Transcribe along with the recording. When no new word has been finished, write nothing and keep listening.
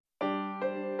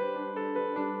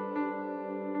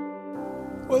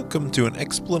Welcome to an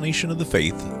explanation of the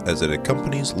faith as it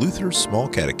accompanies Luther's Small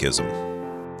Catechism.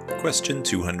 Question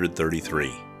 233.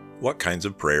 What kinds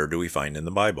of prayer do we find in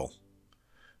the Bible?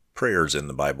 Prayers in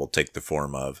the Bible take the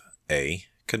form of A.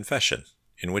 Confession,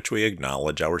 in which we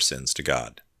acknowledge our sins to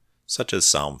God, such as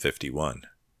Psalm 51.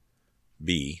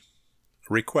 B.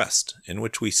 Request, in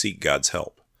which we seek God's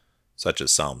help, such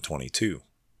as Psalm 22.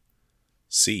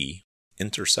 C.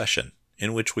 Intercession,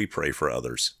 in which we pray for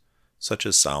others, such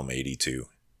as Psalm 82.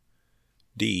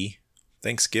 D.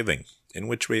 Thanksgiving, in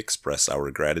which we express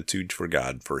our gratitude for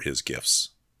God for His gifts,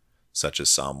 such as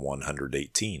Psalm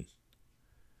 118.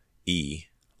 E.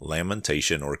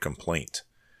 Lamentation or complaint,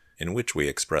 in which we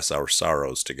express our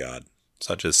sorrows to God,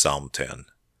 such as Psalm 10.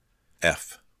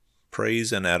 F.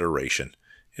 Praise and adoration,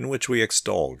 in which we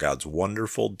extol God's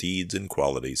wonderful deeds and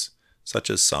qualities, such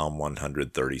as Psalm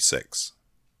 136.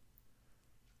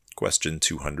 Question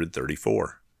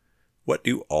 234. What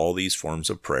do all these forms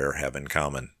of prayer have in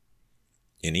common?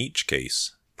 In each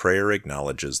case, prayer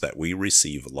acknowledges that we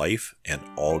receive life and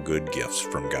all good gifts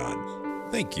from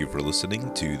God. Thank you for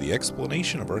listening to the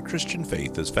explanation of our Christian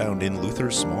faith as found in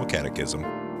Luther's Small Catechism,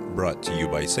 brought to you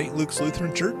by St. Luke's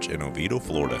Lutheran Church in Oviedo,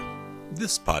 Florida.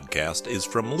 This podcast is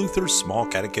from Luther's Small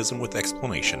Catechism with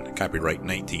Explanation, copyright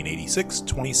 1986,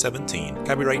 2017,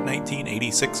 copyright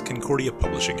 1986 Concordia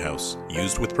Publishing House.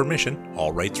 Used with permission,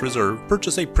 all rights reserved.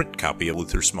 Purchase a print copy of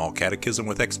Luther's Small Catechism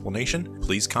with Explanation.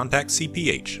 Please contact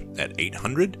CPH at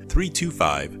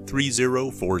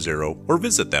 800-325-3040 or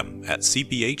visit them at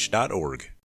cph.org.